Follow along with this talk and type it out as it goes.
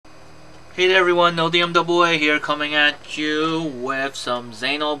Hey there everyone, No DMAA here coming at you with some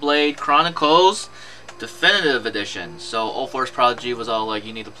Xenoblade Chronicles Definitive Edition. So, Old Force Prodigy was all like,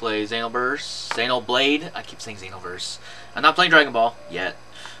 you need to play Xenoblade, I keep saying Xenoverse. I'm not playing Dragon Ball, yet.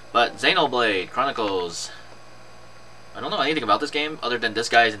 But Xenoblade Chronicles, I don't know anything about this game other than this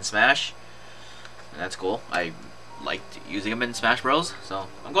guy is in Smash. And that's cool, I liked using him in Smash Bros. So,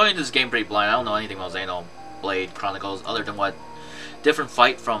 I'm going into this game pretty blind, I don't know anything about Xenoblade Chronicles other than what different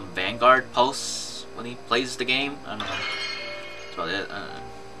fight from Vanguard posts when he plays the game. I don't know. That's about it.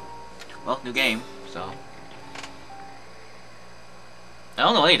 Well, new game, so I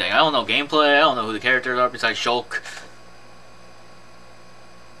don't know anything. I don't know gameplay. I don't know who the characters are besides Shulk.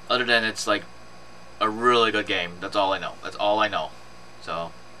 Other than it's like a really good game. That's all I know. That's all I know.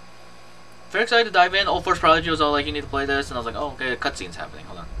 So very excited to dive in. Old Force Prodigy was all like, you need to play this, and I was like, oh, okay, the cutscene's happening.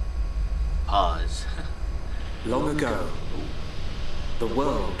 Hold on. Pause. Long ago, the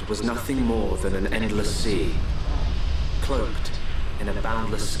world was nothing more than an endless sea, cloaked in a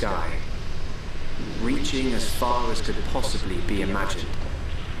boundless sky, reaching as far as could possibly be imagined.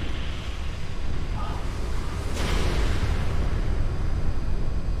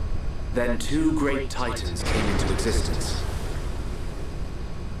 Then two great titans came into existence.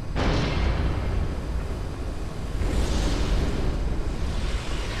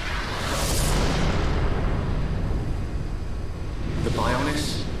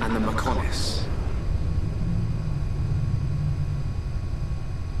 And the Mechonis.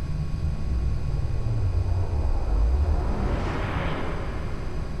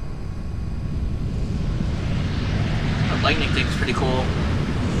 The lightning thing's pretty cool.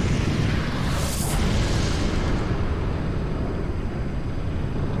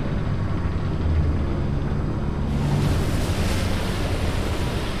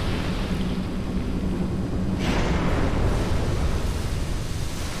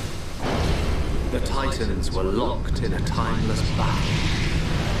 The Titans were locked in a timeless battle.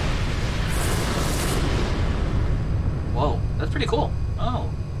 Whoa, that's pretty cool.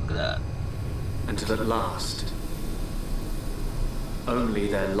 Oh, look at that. Until at last, only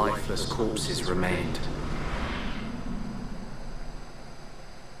their lifeless corpses remained.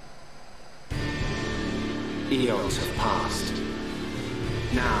 Eons have passed.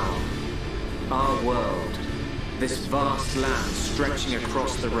 Now, our world, this vast land stretching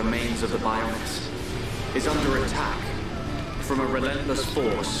across the remains of the Bionis, is under attack from a relentless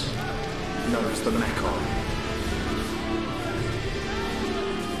force known as the Mechon.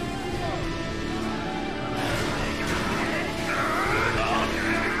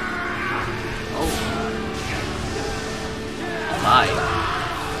 Oh. Oh my.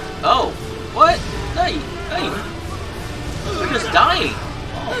 Oh, what? Hey, hey. They're just dying.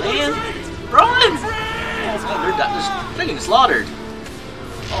 Oh man. Run! Oh, they're getting slaughtered.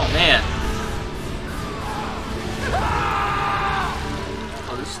 Oh man.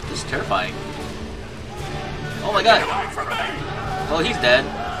 Oh, this is terrifying. Oh my god. Oh, he's dead.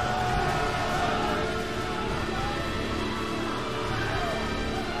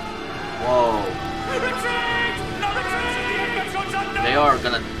 Whoa. They are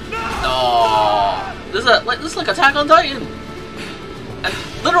gonna. Oh, this is like Attack on Titan.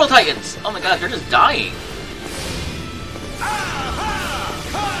 Literal Titans. Oh my god, they're just dying.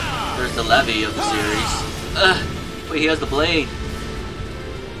 There's the Levy of the series. Wait, he has the blade.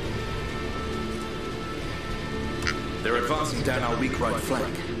 They're advancing down our weak right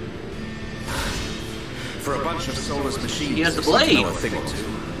flank. For a bunch of soulless machines, he has the blade. Know a thing or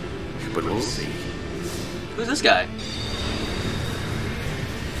two, but we'll see. Who's this guy?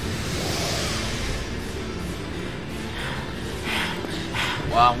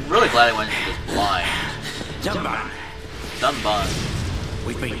 Wow, I'm really glad I went into this blind. Dunban.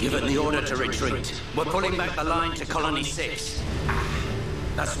 We've been given the order to retreat. We're pulling back the line to Colony 6.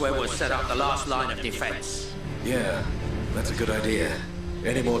 That's where we'll set up the last line of defense. Yeah, that's a good idea.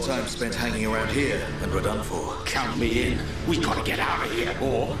 Any more time spent hanging around here, and we're done for. Count me in. We gotta get out of here.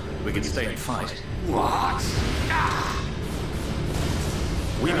 Or we can stay and fight. What?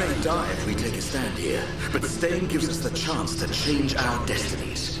 We may die if we take a stand here, but staying gives us the chance to change our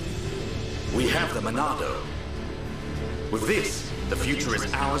destinies. We have the Monado. With this, the future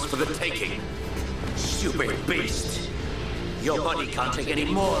is ours for the taking. Stupid beast. Your body can't take any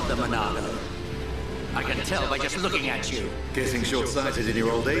more of the Monado. I can tell by just looking at you. Getting short-sighted in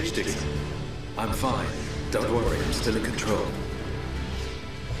your old age, Dixon. I'm fine. Don't worry, I'm still in control.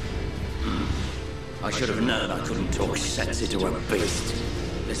 I should have known I couldn't talk sense into a beast.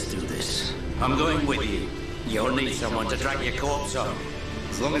 Let's do this. I'm going with you. You'll need someone to drag your corpse on.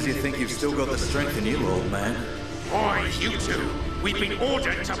 As long as you think you've still got the strength in you, old man. Oi, you two! We've been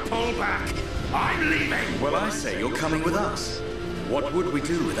ordered to pull back. I'm leaving. Well, I say you're coming with us. What would we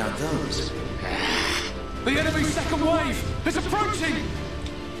do without those? The enemy's second wave is approaching!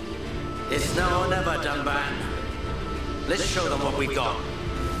 It's now or never, Dunban. Let's show them what we got.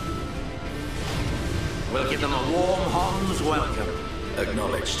 We'll give them a warm Hans welcome.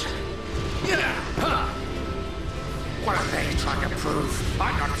 Acknowledged. Yeah! Huh. What are they trying to prove?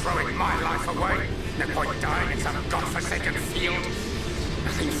 I'm not throwing my life away. No point dying in some godforsaken field.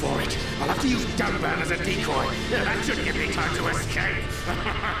 Nothing for it. I'll have to use Dunban as a decoy. That should give me time to escape.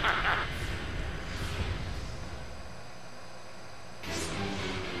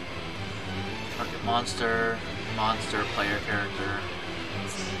 Target monster, player character.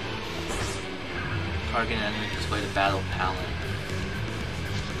 Target enemy, display the battle palette.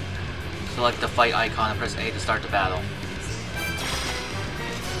 Select the fight icon and press A to start the battle.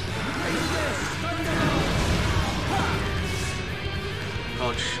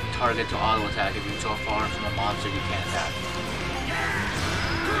 Approach target to auto attack. If you're so far from a monster, you can't attack.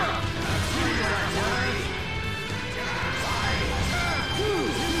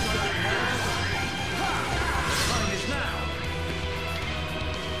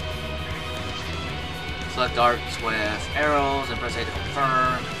 Select darts with arrows and press A to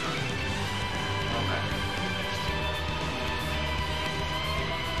confirm. Okay.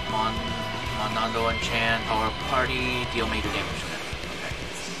 Monando and Chan power up party, deal major damage to them.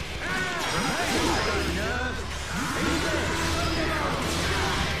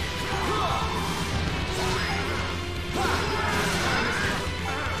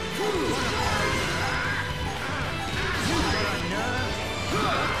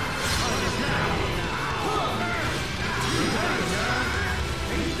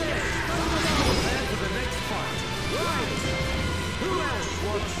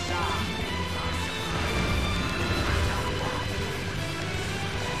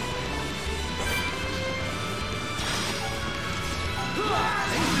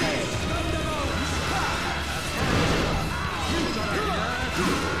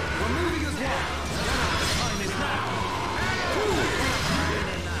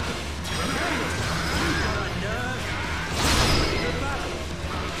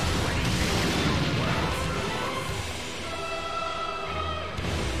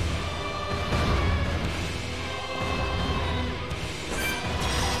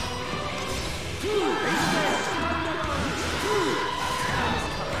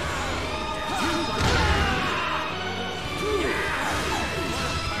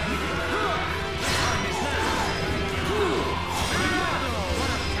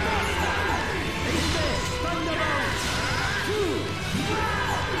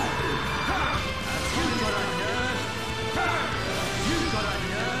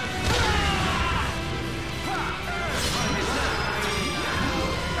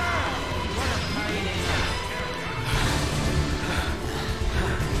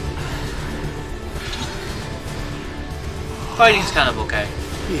 Fighting's kind of okay.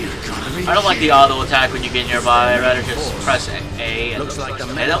 I don't like the auto attack when you get nearby. I'd rather just press A and looks like the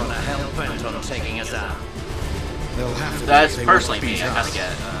men are hell-bent on taking us out. That's personally me. I kind of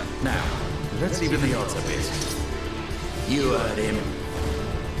get it. Now, let's even the odds a bit. You heard him.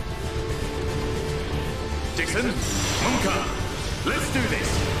 Dixon, Munka, let's do this.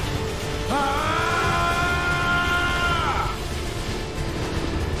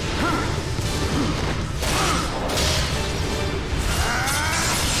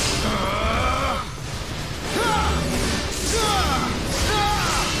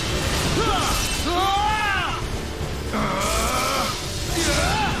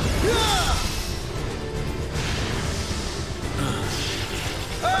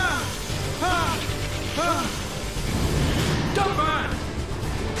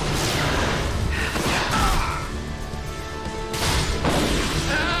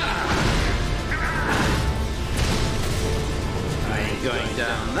 Going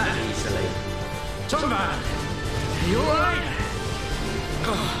down that easily. Tomman! You alright?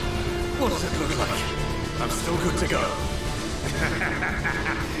 What does it look like? I'm still good to go.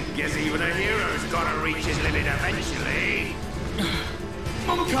 Guess even a hero's gotta reach his limit eventually.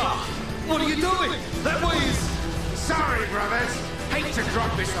 Munka! What are you doing? That way is... Sorry, brothers. Hate to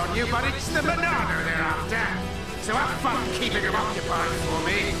drop this on you, but it's the Monado they're after. So have fun keeping them occupied for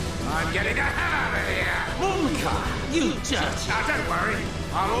me. I'm getting the hell out of here. Munka, you just... Now, don't worry.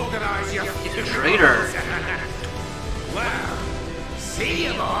 I'll organize your... Traitor. Well, see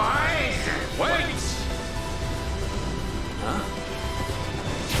you, boys. Wait. Huh?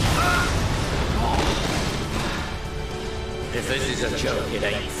 If this is a joke, it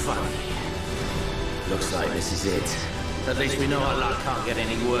ain't funny. Looks like this is it. At least we know our luck can't get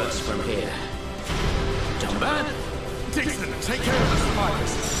any worse from here. Dumbat? Dixon, take care of the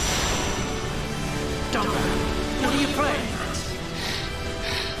survivors. Dumbat, what are you playing?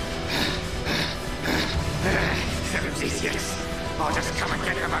 These idiots. I'll just come and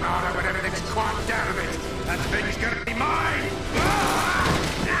get the Monado when everything's quiet down a bit. That thing's gonna be mine!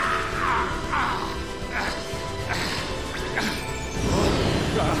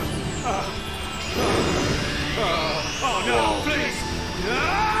 Oh no, please! No!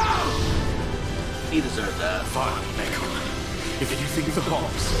 He deserved that. Fine, Mekon. If you think the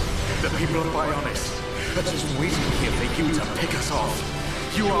bombs, the people of Bionis, are just waiting here for you to pick us off,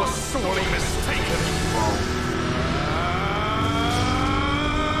 you are sorely mistaken.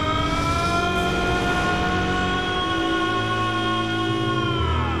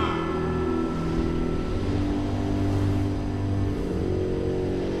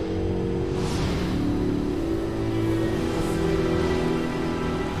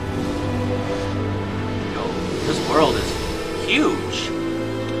 World is huge.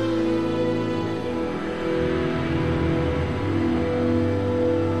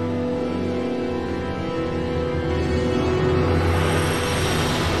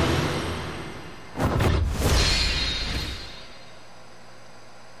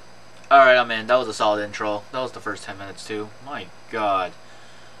 Alright, I'm in. That was a solid intro. That was the first 10 minutes too. My god.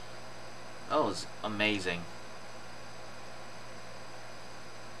 That was amazing.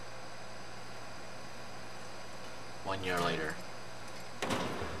 One year later.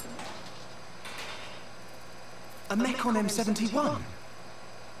 A Mekon M71.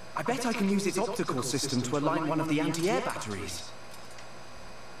 I bet I can use its optical system to align one of the anti-air batteries.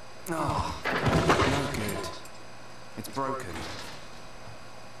 Oh, no good. It's broken.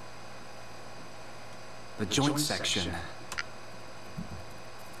 The joint section.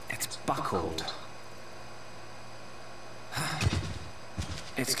 It's buckled.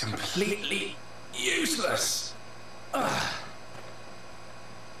 It's completely useless. Ugh.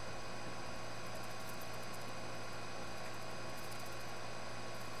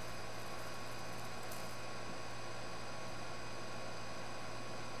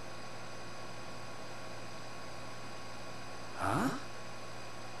 Huh?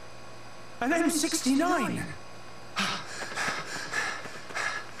 An M69!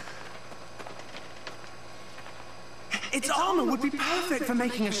 Its armor would be perfect for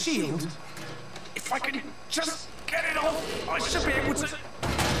making a shield. If I can just get it off, I should be able to...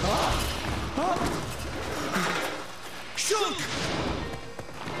 Shook!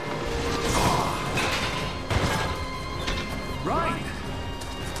 Right.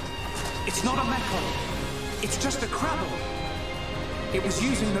 It's not a Mekon. It's just a Crabble. It was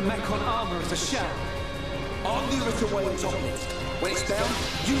using the Mekon armor as a shell. I'll lure it away and top it. When it's down,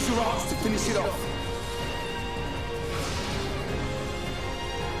 use your arms to finish it off.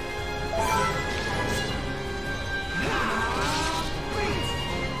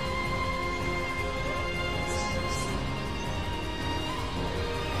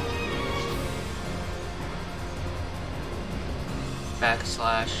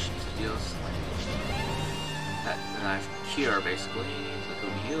 Backslash deal slash. That knife cure basically.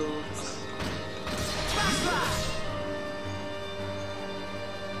 Liquid heal.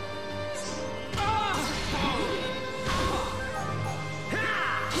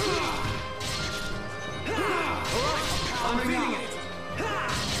 I'm feeling it.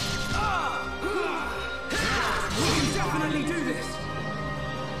 We can definitely do this.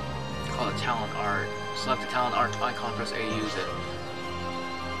 Call it talent art. Select the talent art icon, press A to use it.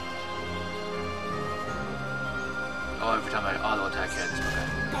 Oh, every time I auto attack hits. Okay.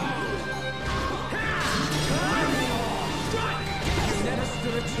 You never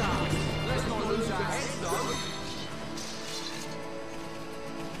stood a chance. Let's not lose our heads, though.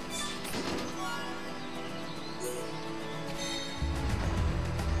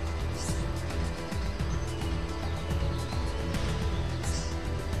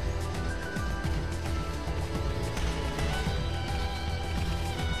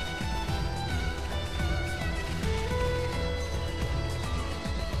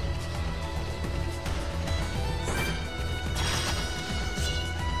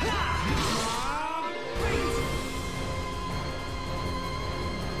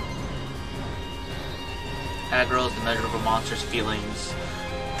 Aggro is the measure of a monster's feelings,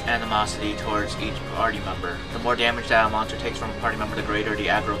 animosity towards each party member. The more damage that a monster takes from a party member, the greater the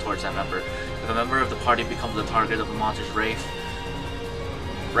aggro towards that member. If a member of the party becomes the target of the monster's wrath,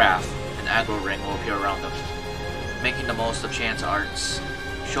 an aggro ring will appear around them. Making the most of chance arts.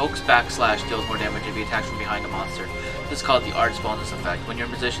 Shulk's backslash deals more damage if he attacks from behind the monster. This is called the arts bonus effect. When you're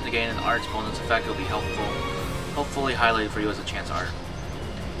in position to gain an arts bonus effect, it will be helpful hopefully highlighted for you as a chance art.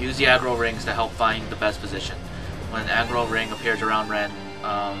 Use the aggro rings to help find the best position. When an aggro ring appears around Ren,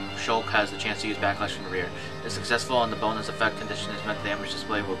 Shulk has the chance to use backlash from the rear. If successful and the bonus effect condition is met, the damage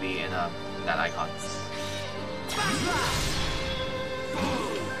display will be in that icon.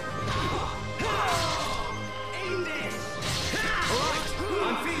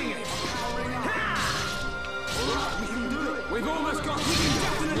 I'm feeling it. We can do it. We've almost got. We can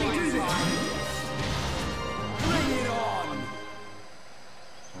definitely do this. Bring it on.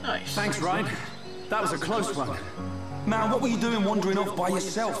 Nice. Thanks, Ryan. That was a close one. Man, what were you doing wandering off by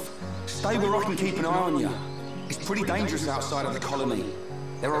yourself? Stay where I can keep an eye on you. It's pretty dangerous outside of the colony.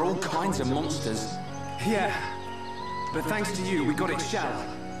 There are all kinds of monsters. Yeah. But thanks to you, we got its shell.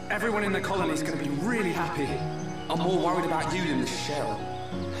 Everyone in the colony is going to be really happy. I'm more worried about you than the shell.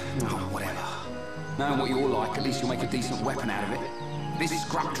 Oh, whatever. Knowing what you're like, at least you'll make a decent weapon out of it. This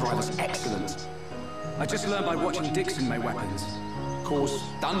scrap driver's excellent. I just learned by watching Dixon make weapons. Of course,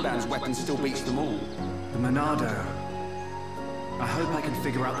 Dunban's weapon still beats them all. The Monado. I hope I can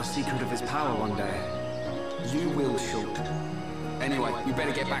figure out the secret of his power one day. You will, Shulk. Anyway, you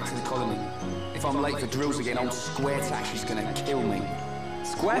better get back to the colony. If I'm late for drills again, old Squaretash is gonna kill me.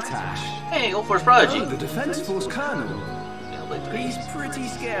 Squaretash? Hey, Old Force Prodigy. Oh, the Defense Force Colonel. Xenoblade 3. He's pretty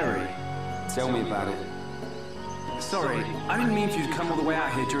scary. Tell me about it. Sorry, I didn't mean for you to come all the way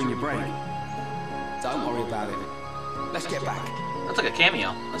out here during your break. Don't worry about it. Let's get back. That's like a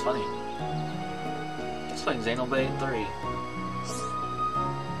cameo. That's funny. He's playing Xenoblade 3.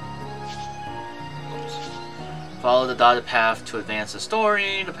 Follow the dotted path to advance the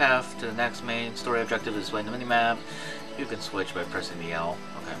story. The path to the next main story objective is displayed in the minimap. You can switch by pressing the L.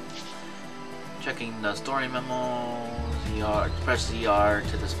 Okay. Checking the story memo. Press ZR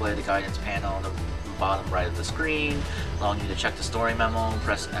to display the guidance panel on the bottom right of the screen, allowing you to check the story memo.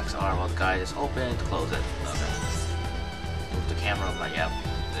 Press XR while the guide is open to close it. Okay. Move the camera over, yep.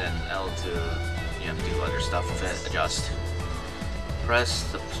 Then L to, you have to do other stuff with it. Adjust.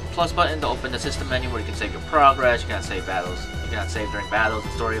 Press the plus button to open the system menu where you can save your progress. You cannot save battles. You cannot save during battles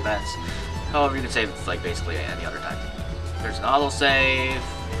and story events. However, you can save like basically any other time. There's an autosave.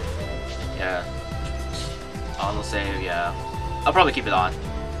 Yeah. Autosave, yeah. I'll probably keep it on.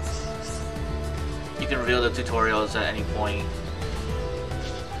 You can reveal the tutorials at any point.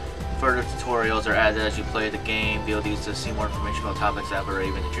 Further tutorials are added as you play the game. View these to see more information about topics that have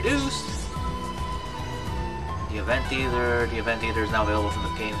already been introduced. The event theater. The event theater is now available from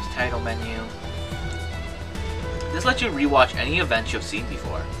the game's title menu. This lets you rewatch any events you've seen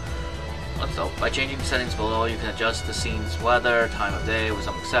before. So, by changing the settings below, you can adjust the scene's weather, time of day, with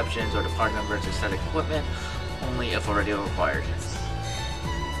some exceptions, or the part numbers, aesthetic equipment, only if already required.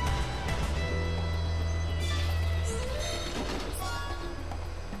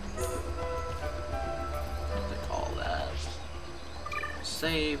 What do they call that?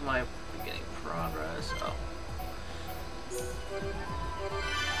 Save my beginning progress. Oh.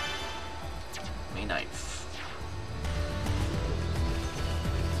 May 9th.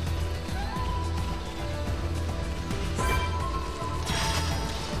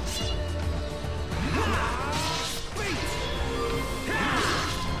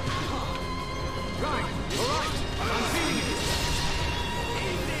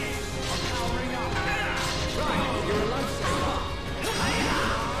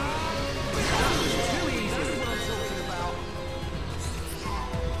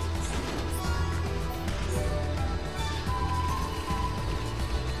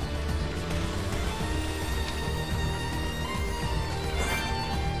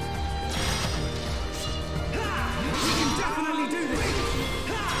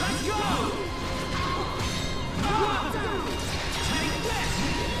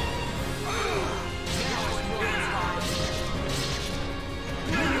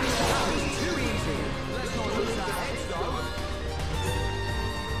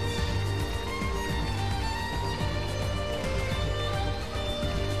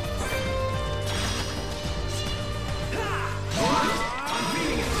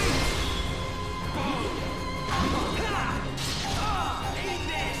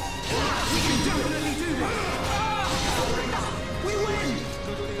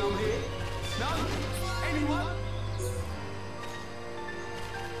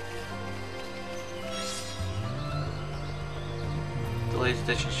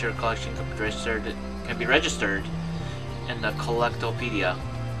 Editions to your collection can be registered in the Collectopedia.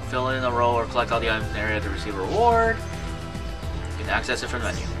 Fill in a row or collect all the items in the area to receive a reward. You can access it from the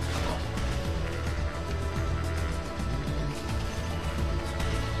menu.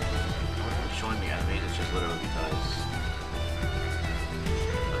 It's showing me animated, it's just literally because.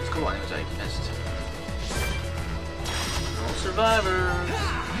 It's cool, anyways, I missed. No survivors.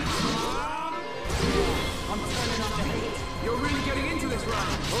 I'm turning up the heat. You're really getting into this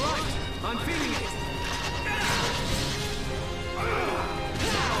round. All right, I'm feeling it.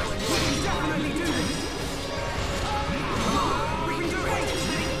 We can definitely do this. We can do it.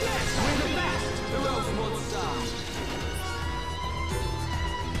 We're the best. Who else wants some?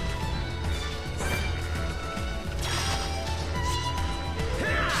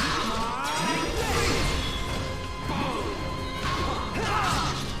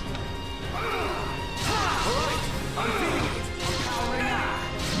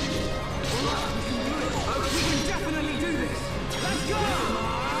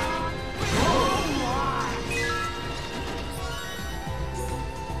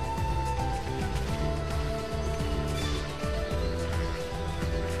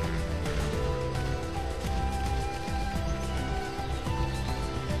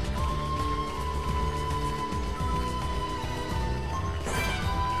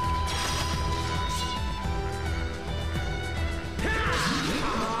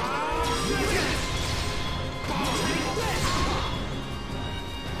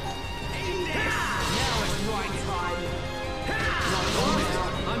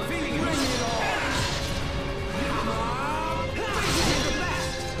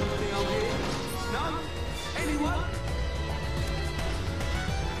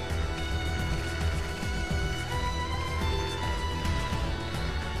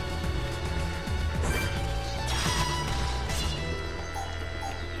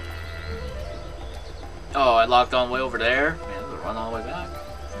 Oh, I locked on way over there. Man, I'm gonna run all the way back.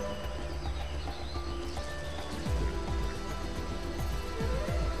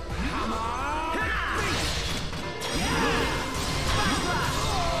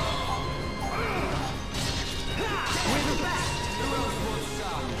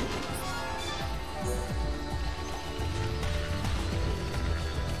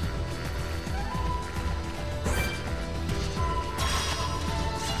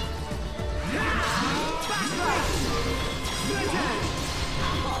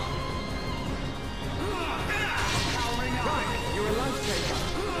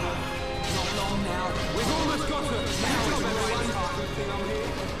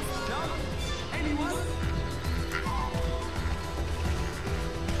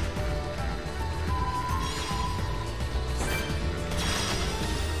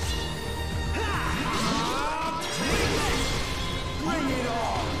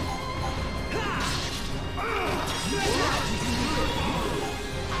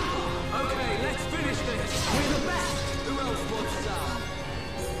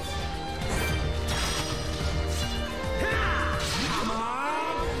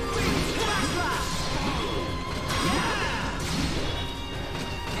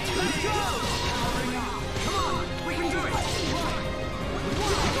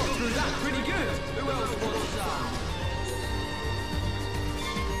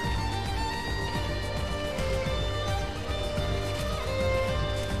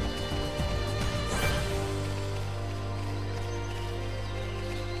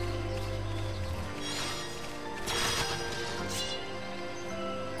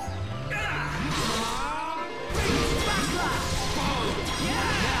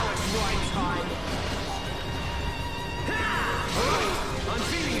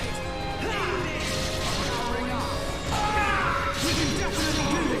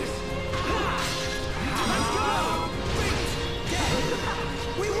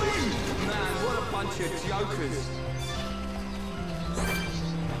 Jokers.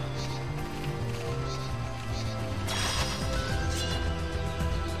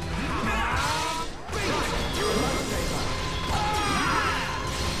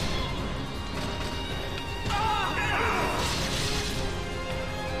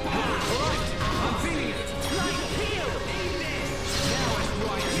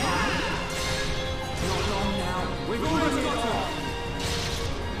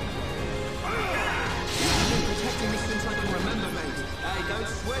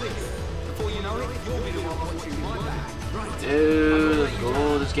 Dude,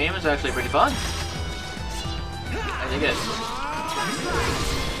 oh, this game is actually pretty fun. I dig it.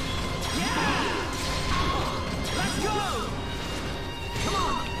 Let's go! Come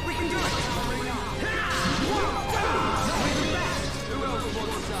on, we can do it! We're the best! Who else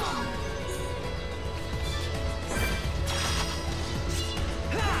wants some?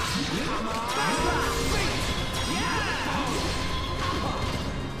 Come on!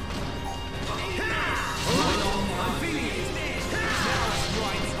 I'm feeling it! Now it's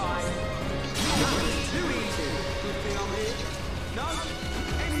right time! That was too easy! Good thing I'm here. No?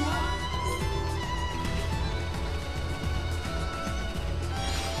 Anyone?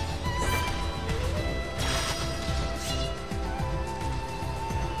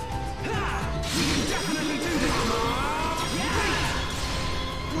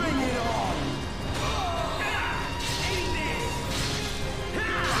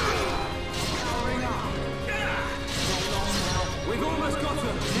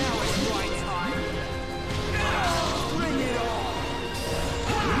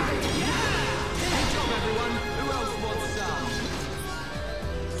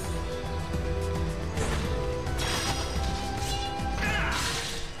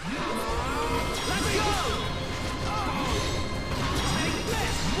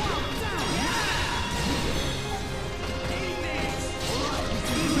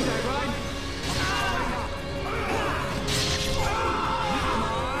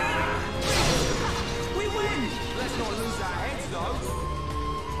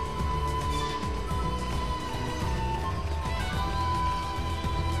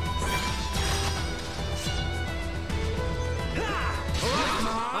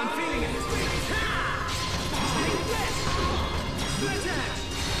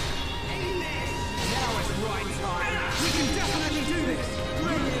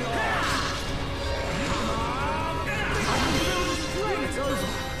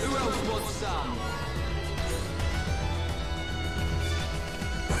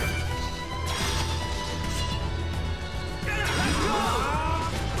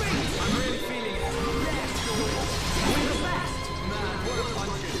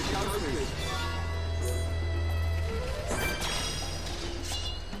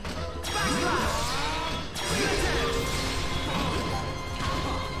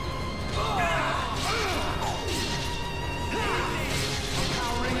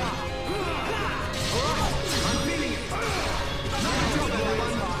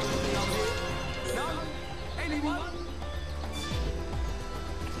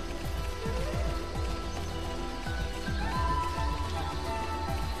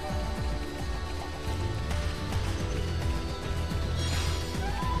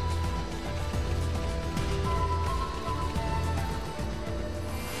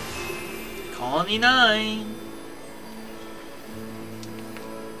 Colony 9.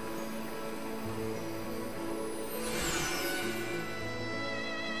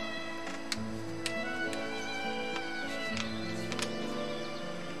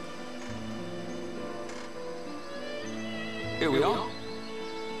 Here we are.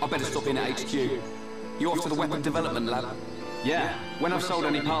 I better stop in at HQ. You off to the weapon development lab? Yeah, when I've sold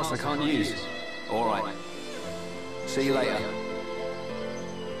any parts I can't use. All right. See you later.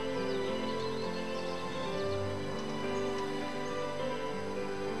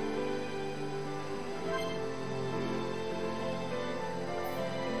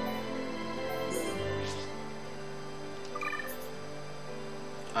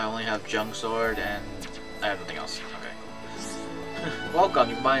 I only have junk sword and I have nothing else. Okay, cool. Welcome,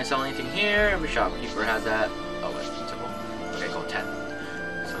 you can buy and sell anything here. Every shopkeeper has that. Oh, wait, simple. Okay, cool, 10.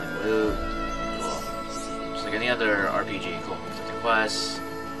 Selling loot. Cool. Just like any other RPG. Cool. Accepting quests.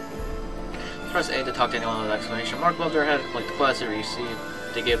 Press A to talk to anyone with an exclamation mark above their head. Complete the quest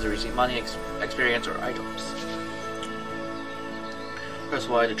they give to receive money, experience, or items. Press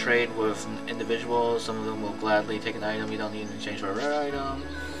Y to trade with individuals. Some of them will gladly take an item you don't need in exchange for a rare item.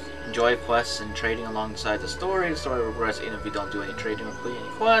 Enjoy quests and trading alongside the story. The story will progress even if you don't do any trading or complete any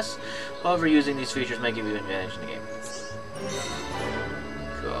quests. However, using these features may give you an advantage in the game.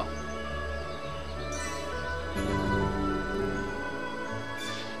 Cool.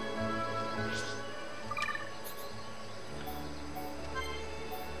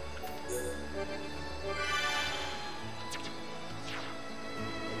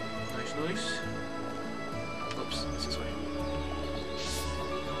 Nice. Oops, it's this way.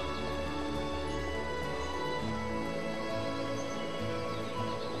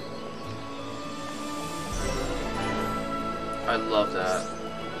 I love that.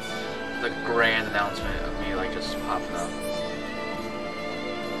 The grand announcement of me like just popping up.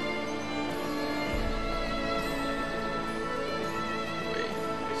 Wait,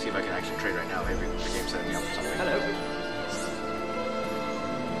 let me see if I can actually trade right now. Maybe the game's setting me up for something. Hello.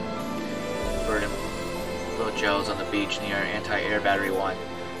 Little Joe's on the beach near anti-air battery 1.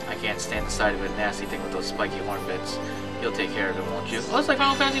 I can't stand the sight of a nasty thing with those spiky horn bits. You'll take care of it, won't you? Oh, it's like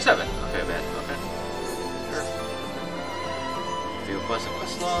Final Fantasy 7. Okay, bet. Okay. Sure. View quest and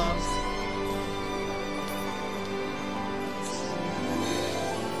quest log.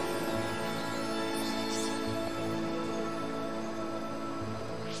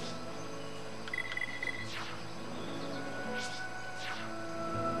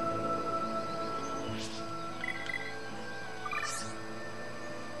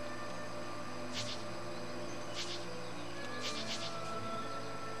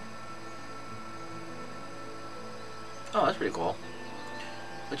 Oh, that's pretty cool.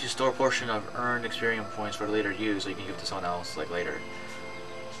 Let you store a portion of earned experience points for later use, so you can give it to someone else, like later.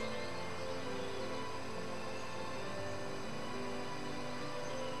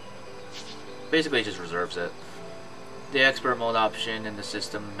 Basically, it just reserves it. The expert mode option in the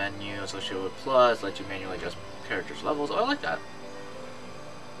system menu associated with plus lets you manually adjust characters' levels. Oh, I like that.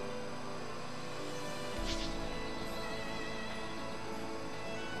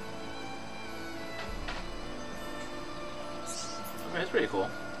 Okay, that's pretty cool.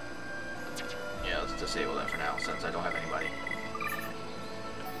 Yeah, let's disable that for now, since I don't have anybody.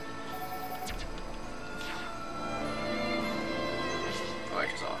 Oh, I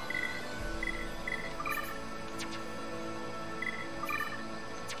just saw.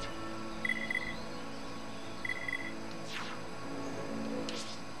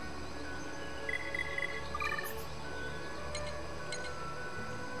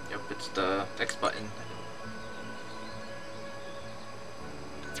 Yep, it's the X button.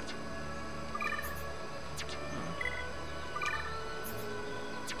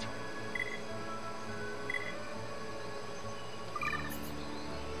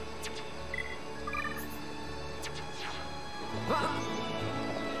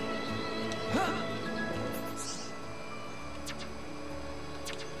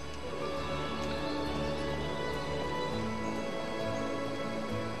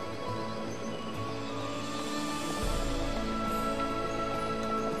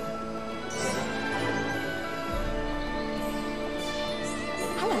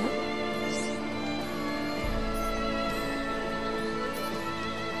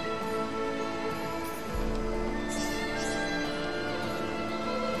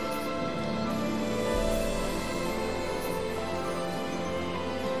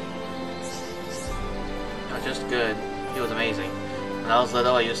 Just good. He was amazing. When I was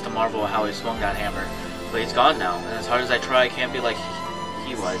little, I used to marvel at how he swung that hammer. But he's gone now, and as hard as I try, I can't be like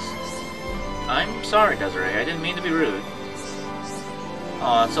he was. I'm sorry, Desiree. I didn't mean to be rude.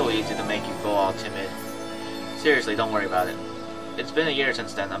 Oh, it's so easy to make you go all timid. Seriously, don't worry about it. It's been a year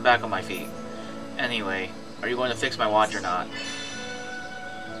since then. I'm back on my feet. Anyway, are you going to fix my watch or not?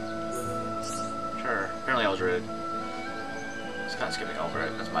 Sure. Apparently I was rude. Just kind of skipping over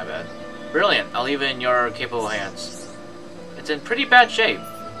it. That's my bad. Brilliant. I'll leave it in your capable hands. It's in pretty bad shape.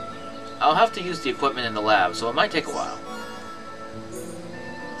 I'll have to use the equipment in the lab, so it might take a while.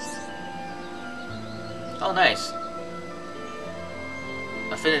 Oh, nice.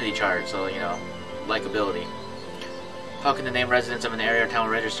 Affinity chart, so, you know, likability. How can the name residents of an area or town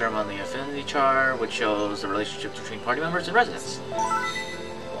register them on the affinity chart, which shows the relationships between party members and residents?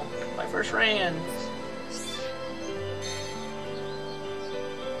 Well, my first ran.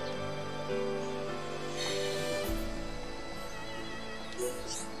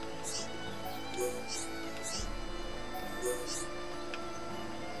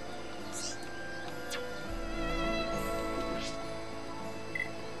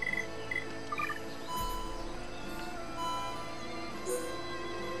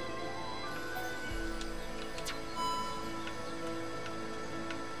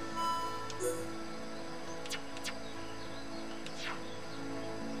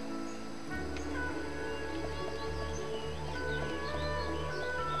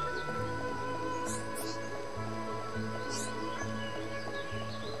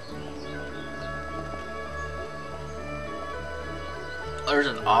 There's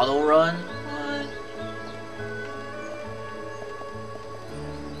an auto run? What?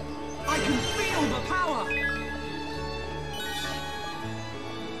 I can feel the power!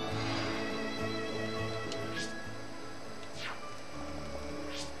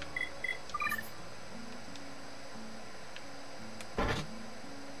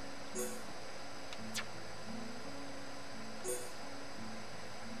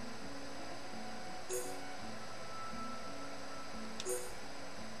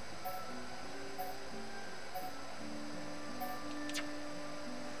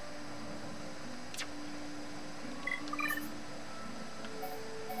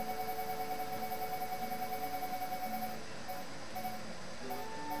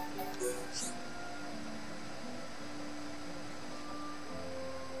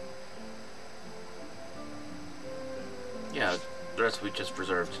 Yeah, the rest we just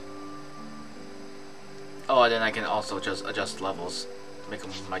preserved. Oh, and then I can also just adjust levels. Make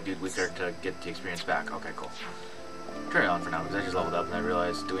my dude weaker to get the experience back. Okay, cool. Turn it on for now, because I just leveled up and I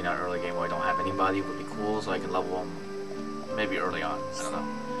realized doing that early game where I don't have anybody would be cool, so I can level them maybe early on. I don't know.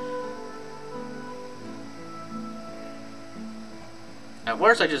 At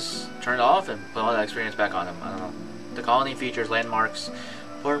worst, I just turn it off and put all that experience back on him. I don't know. The colony features landmarks,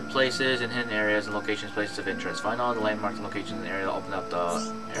 important places and hidden areas and locations, places of interest. Find all the landmarks and locations in the area to open up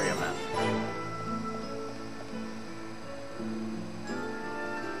the area map.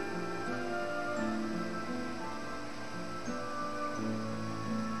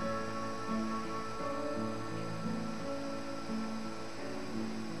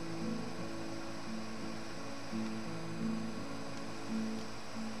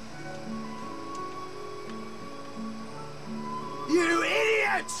 You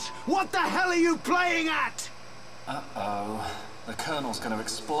idiots! What the hell are you playing at? Uh-oh. The Colonel's gonna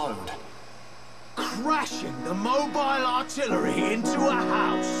explode. Crashing the mobile artillery into a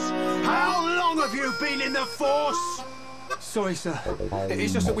house. How long have you been in the Force? Sorry, sir.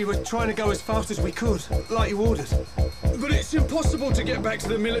 It's just that we were trying to go as fast as we could, like you ordered. But it's impossible to get back to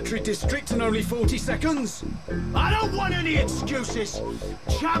the military district in only 40 seconds. I don't want any excuses.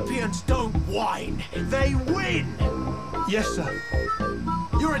 Champions don't whine, they win. Yes, sir.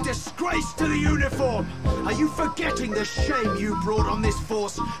 You're a disgrace to the uniform. Are you forgetting the shame you brought on this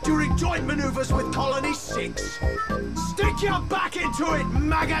force during joint maneuvers with Colony 6? Stick your back into it,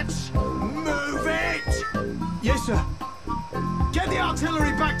 maggots! Move it! Yes, sir. Get the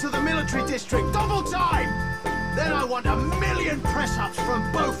artillery back to the military district, double time! Then I want 1,000,000 press-ups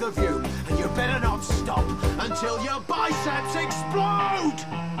from both of you, and you better not stop until your biceps explode!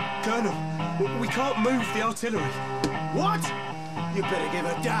 Colonel, we can't move the artillery. What? You better give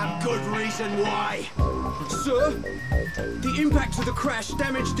a damn good reason why. Sir, the impact of the crash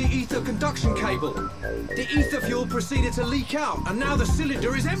damaged the ether conduction cable. The ether fuel proceeded to leak out, and now the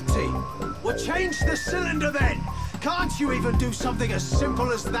cylinder is empty. Well, change the cylinder then. Can't you even do something as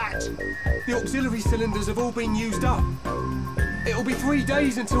simple as that? The auxiliary cylinders have all been used up. It'll be 3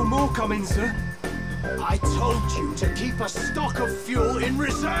 days until more come in, sir. I told you to keep a stock of fuel in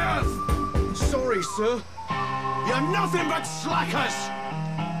reserve. Sorry, sir. You're nothing but slackers!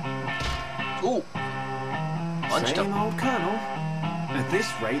 Ooh. Punched Same him. old Colonel. At this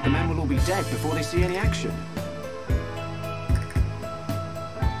rate, the men will all be dead before they see any action.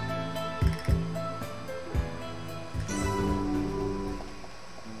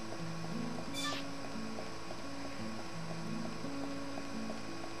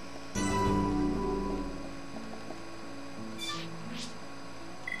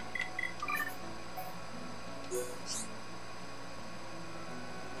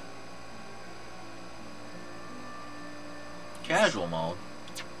 Casual mode.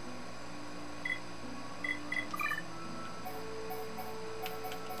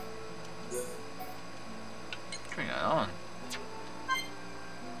 Turn that on.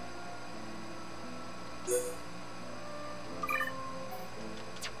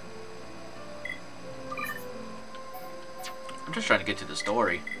 I'm just trying to get to the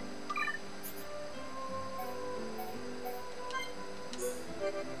story.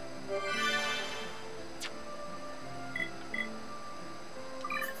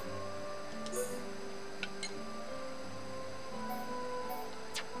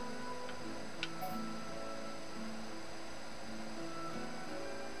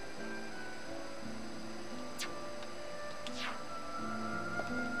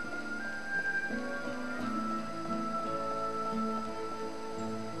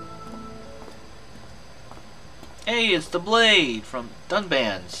 Hey, it's the Blade from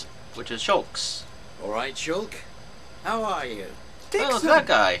Dunban's, which is Shulk's. Alright, Shulk. How are you? Oh, look, that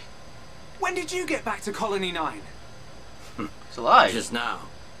guy. When did you get back to Colony 9? He's alive. Just now.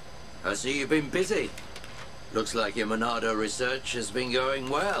 I see you've been busy. Looks like your Monado research has been going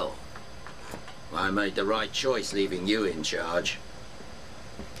well. I made the right choice leaving you in charge.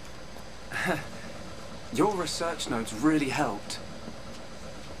 Your research notes really helped.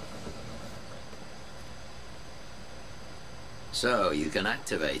 So, you can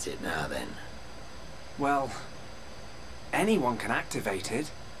activate it now then? Well, anyone can activate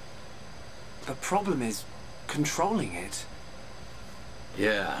it. The problem is controlling it.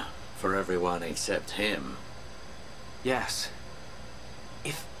 Yeah, for everyone except him. Yes.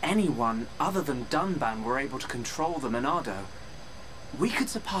 If anyone other than Dunban were able to control the Monado, we could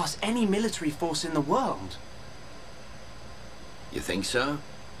surpass any military force in the world. You think so?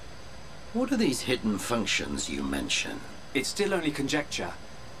 What are these hidden functions you mention? It's still only conjecture,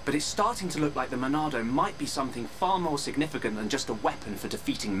 but it's starting to look like the Monado might be something far more significant than just a weapon for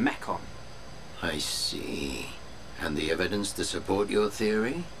defeating Mechon. I see. And the evidence to support your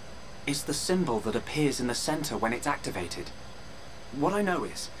theory? It's the symbol that appears in the center when it's activated. What I know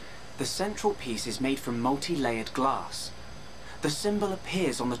is, the central piece is made from multi-layered glass. The symbol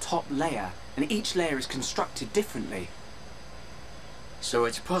appears on the top layer, and each layer is constructed differently. So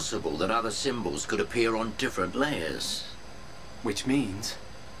it's possible that other symbols could appear on different layers? Which means...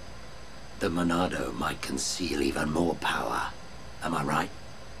 the Monado might conceal even more power. Am I right?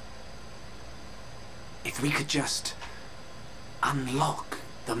 If we could just... unlock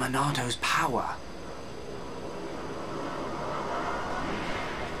the Monado's power.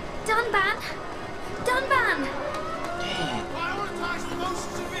 Dunban! Dunban! Prioritize the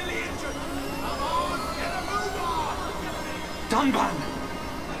most severely injured! Come on, get a move on! Dunban!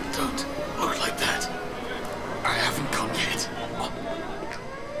 Don't look like that. I haven't come yet.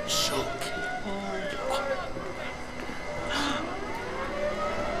 Shulk.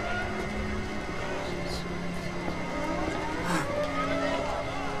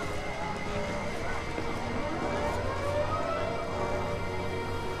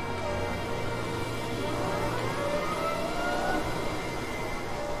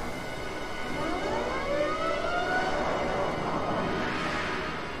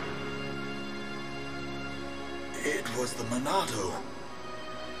 It was the Monado.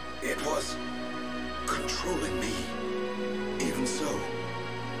 It was controlling me. Even so,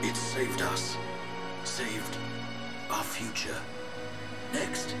 it saved us. Saved our future.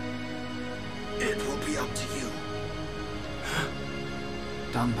 Next, it will be up to you.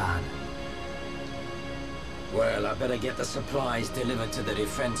 Dunban. Well, I better get the supplies delivered to the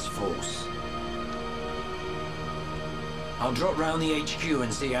Defense Force. I'll drop round the HQ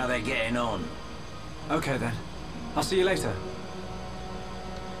and see how they're getting on. Okay then. I'll see you later.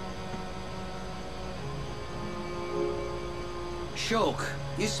 Shulk,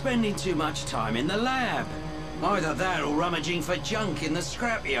 you're spending too much time in the lab. Either that or rummaging for junk in the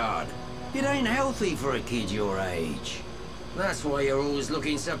scrapyard. It ain't healthy for a kid your age. That's why you're always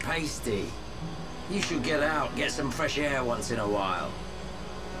looking so pasty. You should get out, get some fresh air once in a while.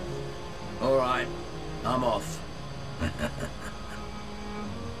 All right, I'm off.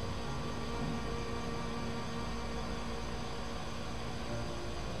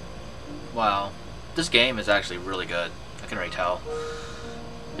 Wow, this game is actually really good. I can already tell.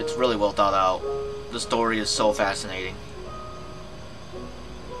 It's really well thought out. The story is so fascinating.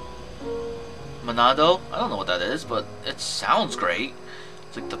 Monado? I don't know what that is, but it sounds great.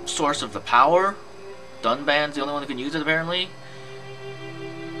 It's like the source of the power. Dunban's the only one who can use it, apparently.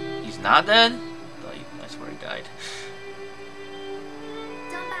 He's not dead? I swear he died.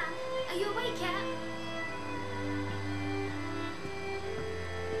 Dunban, are you awake yet?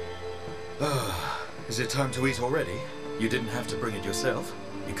 Is it time to eat already? You didn't have to bring it yourself.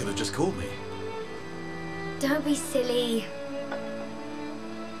 You could have just called me. Don't be silly.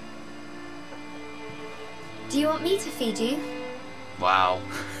 Do you want me to feed you? Wow.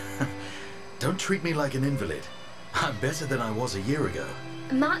 Don't treat me like an invalid. I'm better than I was a year ago.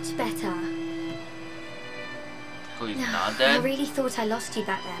 Much better. Oh, he's not I dead? really thought I lost you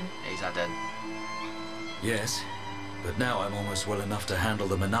back then. Yeah, he's not dead. Yes, but now I'm almost well enough to handle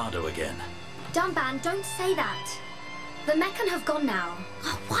the Monado again. Dunban, don't say that. The Meccan have gone now.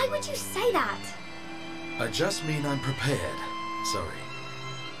 Oh, why would you say that? I just mean I'm prepared. Sorry.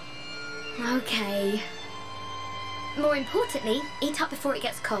 Okay. More importantly, eat up before it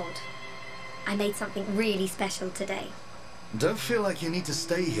gets cold. I made something really special today. Don't feel like you need to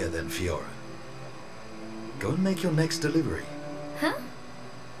stay here then, Fiora. Go and make your next delivery. Huh?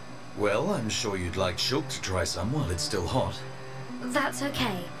 Well, I'm sure you'd like Shulk to try some while it's still hot. That's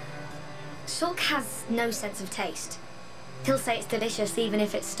okay. Shulk has no sense of taste. He'll say it's delicious even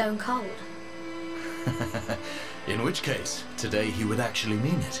if it's stone cold. In which case, today he would actually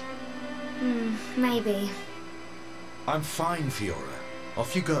mean it. Maybe. I'm fine, Fiora.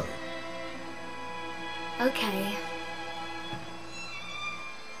 Off you go. Okay.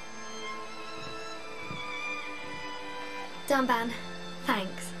 Dunban,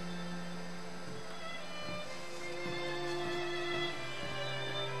 thanks.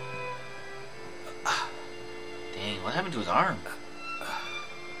 Dang, what happened to his arm?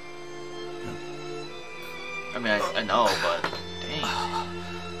 I mean, I know, but dang.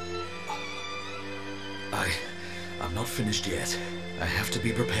 I'm not finished yet. I have to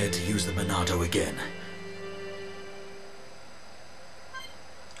be prepared to use the Monado again.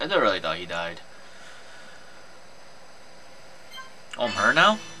 I never really thought he died. Oh, I'm her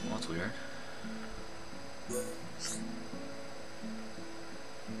now? Well, that's weird.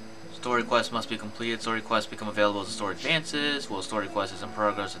 Story quests must be completed. Story quests become available as the story advances. While story quest is in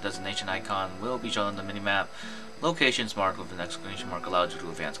progress, a destination icon will be shown on the minimap. Locations marked with an exclamation mark allows you to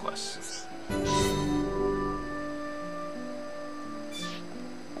advance quests.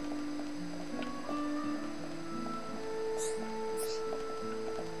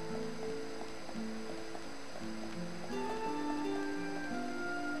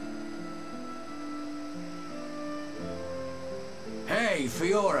 Hey,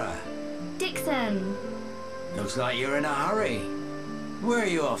 Fiora. Dixon! Looks like you're in a hurry. Where are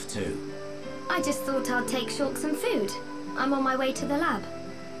you off to? I just thought I'd take Shulk some food. I'm on my way to the lab.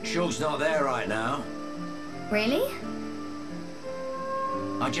 Shulk's not there right now. Really?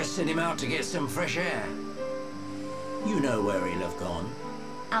 I just sent him out to get some fresh air. You know where he'll have gone.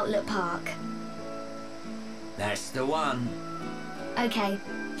 Outlet Park. That's the one. Okay.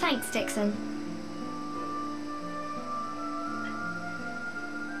 Thanks, Dixon.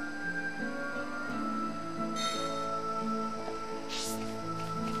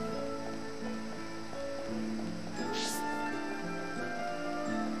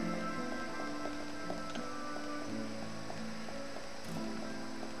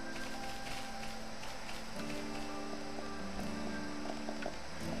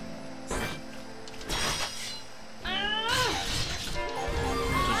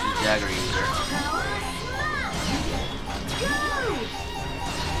 Dagger user.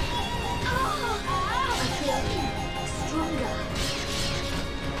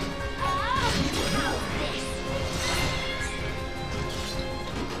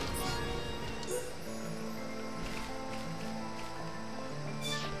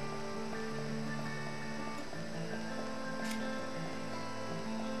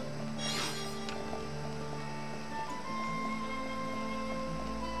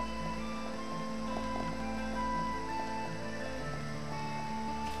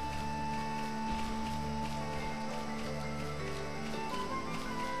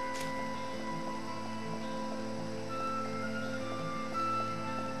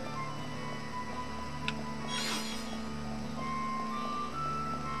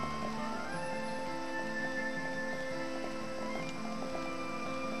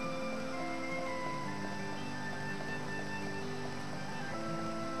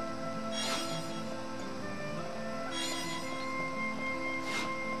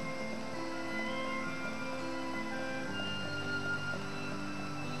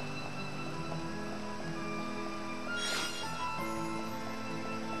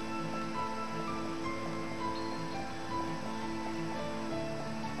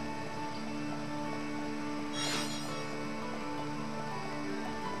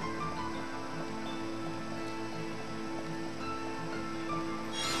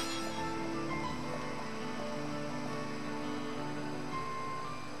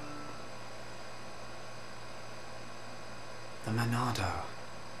 Monado.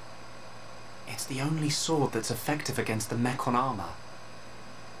 It's the only sword that's effective against the Mechon armor.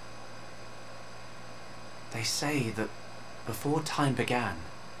 They say that before time began,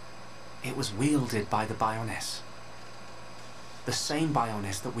 it was wielded by the Bionis. The same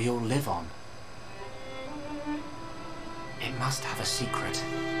Bionis that we all live on. It must have a secret.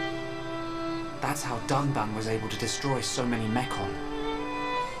 That's how Dunban was able to destroy so many Mechon.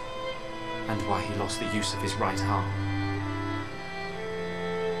 And why he lost the use of his right arm.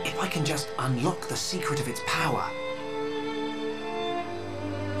 If I can just unlock the secret of its power...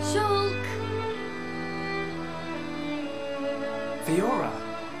 Shulk! Fiora!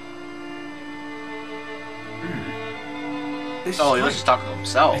 This Oh, he is was just talking to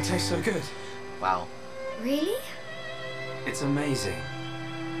himself. It tastes so good. Wow. Really? It's amazing.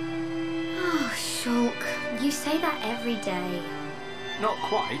 Oh, Shulk, you say that every day. Not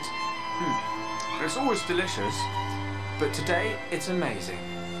quite. It's always delicious. But today, it's amazing.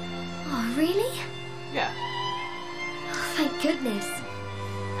 Oh, really? Yeah. Oh, thank goodness.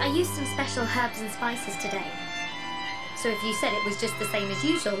 I used some special herbs and spices today. So if you said it was just the same as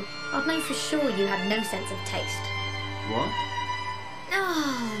usual, I'd know for sure you had no sense of taste. What?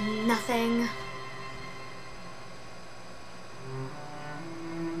 Oh, nothing.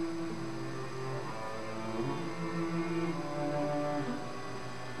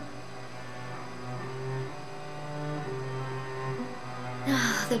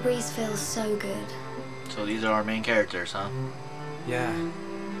 Ah, the breeze feels so good. So these are our main characters, huh? Yeah.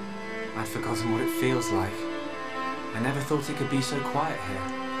 I'd forgotten what it feels like. I never thought it could be so quiet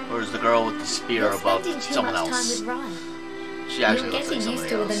here. Or is the girl with the spear You're above spending too someone much time else? with Ryan. She actually You're looks like getting used somebody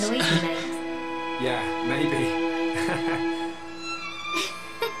to all the else. noise he makes. Yeah, maybe.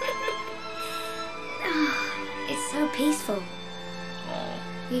 It's so peaceful. Oh.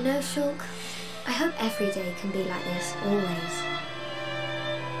 You know, Shulk, I hope every day can be like this, always.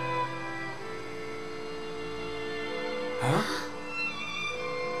 Huh?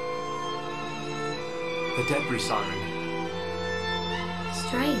 The debris siren.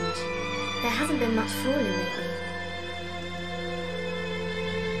 Strange. There hasn't been much falling lately.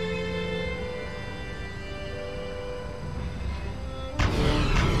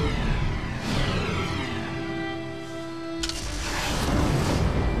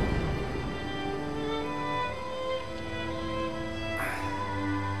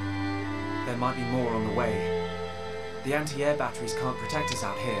 There might be more on the way. The anti-air batteries can't protect us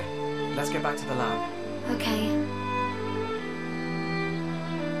out here. Let's get back to the lab. Okay.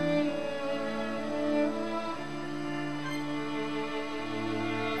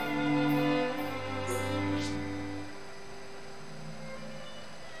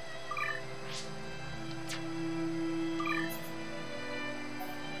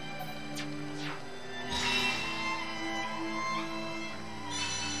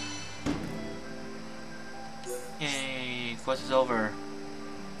 Yay, quest is over.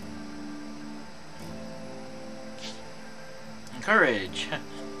 Encourage.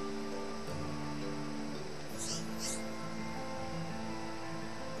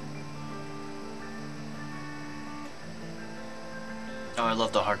 Oh, I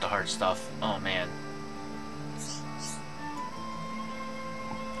love the heart-to-heart stuff. Oh man.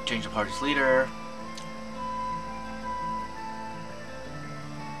 Change the party's leader.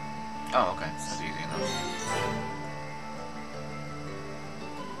 Oh, okay. That's easy enough.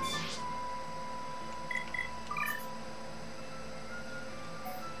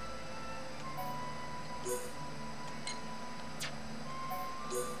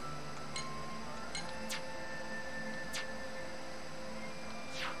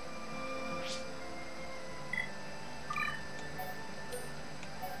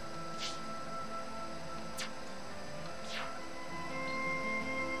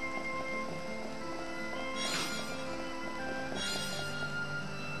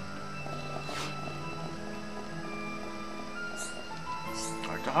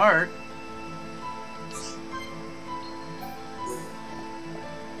 Heart to heart.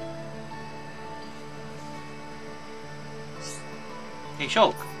 Hey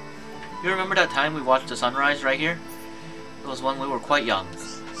Shulk, you remember that time we watched the sunrise right here? It was when we were quite young.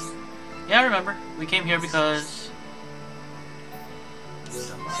 Yeah, I remember. We came here because...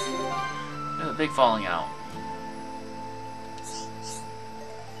 there's a big falling out.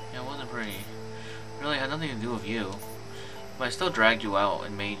 Yeah, it wasn't pretty. It really had nothing to do with you. But I still dragged you out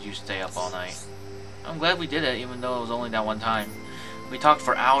and made you stay up all night. I'm glad we did it, even though it was only that one time. We talked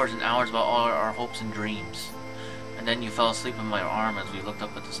for hours and hours about all our hopes and dreams. And then you fell asleep in my arm as we looked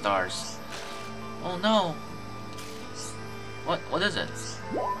up at the stars. Oh no! What is it?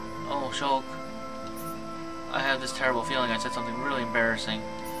 Oh, Shulk. I have this terrible feeling I said something really embarrassing.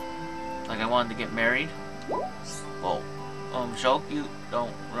 Like I wanted to get married. Whoa. Shulk, you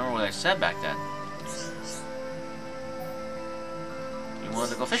don't remember what I said back then. You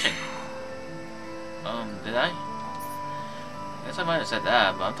wanted to go fishing. Did I? I guess I might have said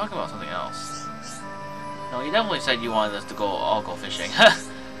that, but I'm talking about something else. No, you definitely said you wanted us to all go fishing.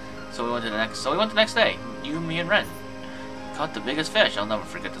 So we went the next day. You, me, and Ren. Caught the biggest fish. I'll never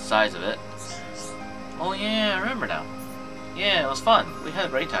forget the size of it. Oh yeah, I remember now. Yeah, it was fun. We had a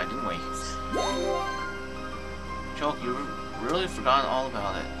great time, didn't we? Shulk, you really forgotten all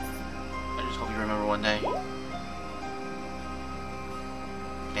about it. I just hope you remember one day.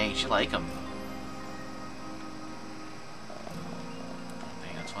 Dang, you should like him.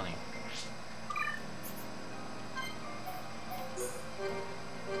 Dang, that's funny.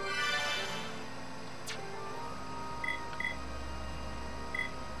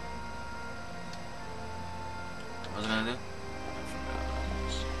 What was I gonna do?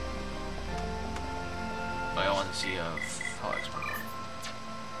 I want to see how expert.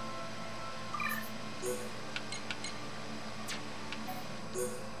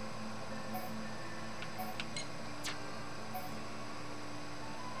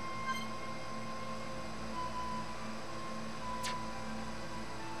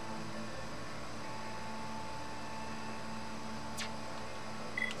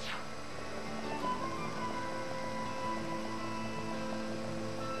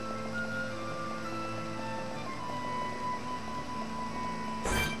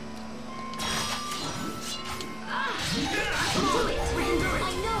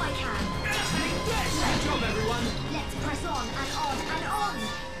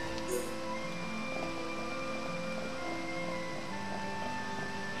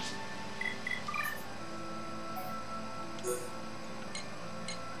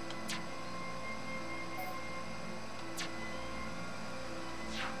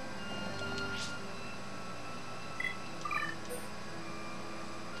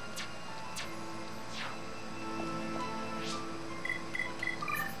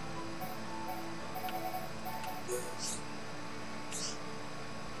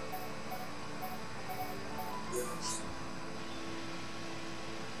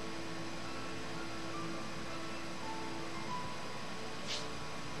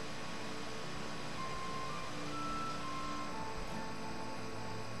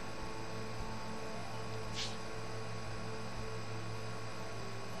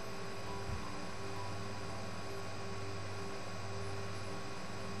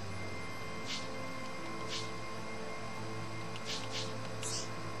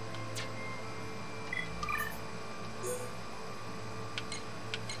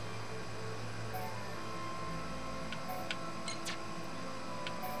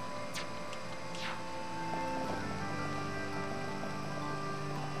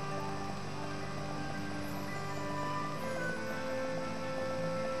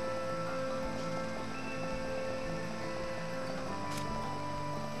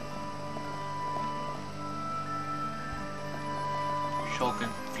 Shulk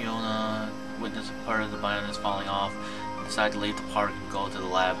and Fiona witness a part of the biome is falling off and decide to leave the park and go to the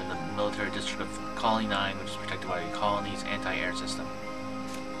lab in the military district of Colony 9, which is protected by the colony's anti-air system.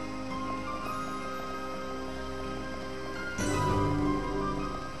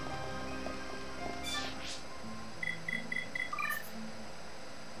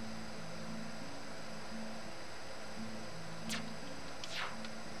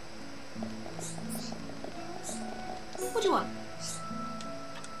 What do you want?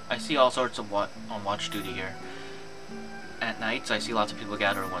 I see all sorts of on watch duty here. At nights, I see lots of people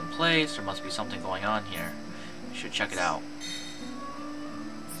gather in one place. There must be something going on here. You should check it out.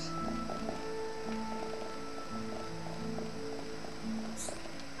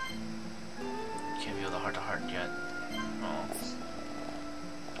 Can't feel the heart-to-heart yet. Oh.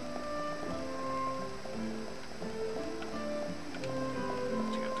 I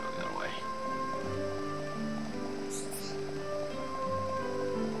think I have to go the other way.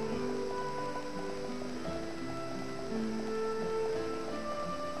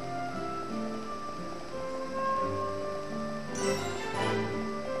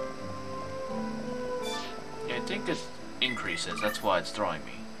 I think it increases, that's why it's throwing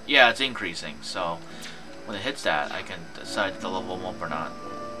me. Yeah, it's increasing, so when it hits that, I can decide to level them up or not.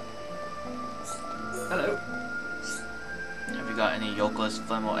 Hello. Have you got any yolkless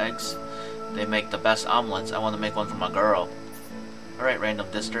flamo eggs? They make the best omelets. I want to make one for my girl. Alright, random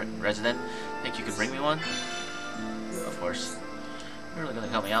district resident. Think you could bring me one? Of course. You're really gonna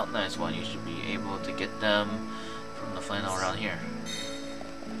help me out. Nice one. You should be able to get them from the flannel around here.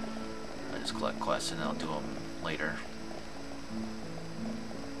 just collect quests and I'll do them later.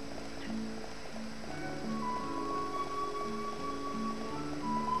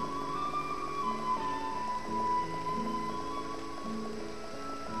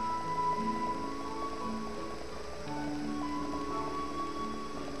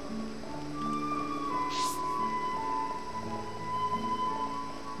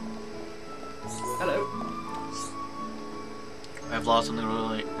 Hello. I've lost something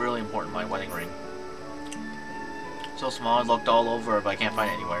really important, my wedding ring. So small, I looked all over, but I can't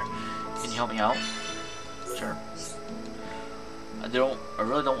find it anywhere. Can you help me out? Sure. I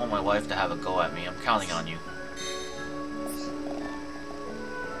really don't want my wife to have a go at me. I'm counting on you.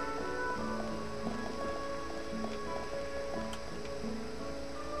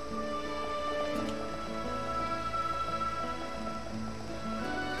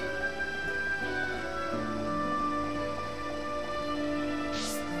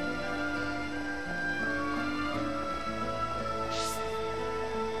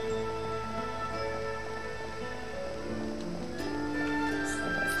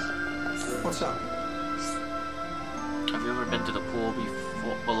 What's up? Have you ever been to the pool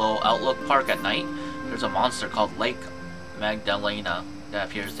below Outlook Park at night? There's a monster called Lake Magdalena that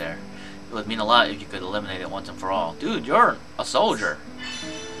appears there. It would mean a lot if you could eliminate it once and for all. Dude, you're a soldier.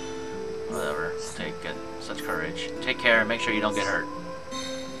 Whatever. Take it. Such courage. Take care and make sure you don't get hurt.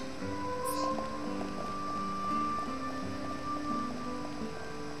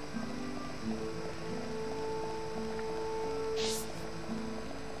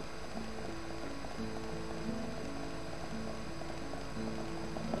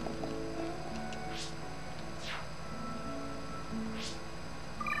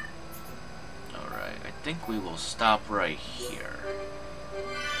 I think we will stop right here.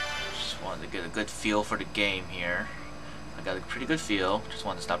 Just wanted to get a good feel for the game here. I got a pretty good feel. Just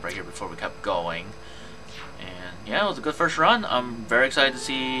wanted to stop right here before we kept going. And yeah, it was a good first run. I'm very excited to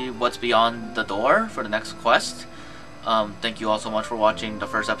see what's beyond the door for the next quest. Thank you all so much for watching the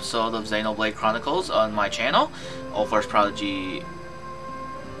first episode of Xenoblade Chronicles on my channel. Force Prodigy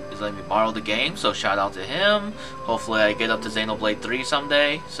is letting me borrow the game, so shout out to him. Hopefully I get up to Xenoblade 3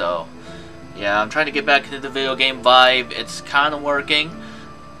 someday. So yeah, I'm trying to get back into the video game vibe. It's kind of working.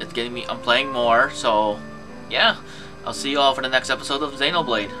 It's getting me, I'm playing more. So yeah, I'll see you all for the next episode of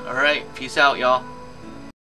Xenoblade. Alright, peace out, y'all.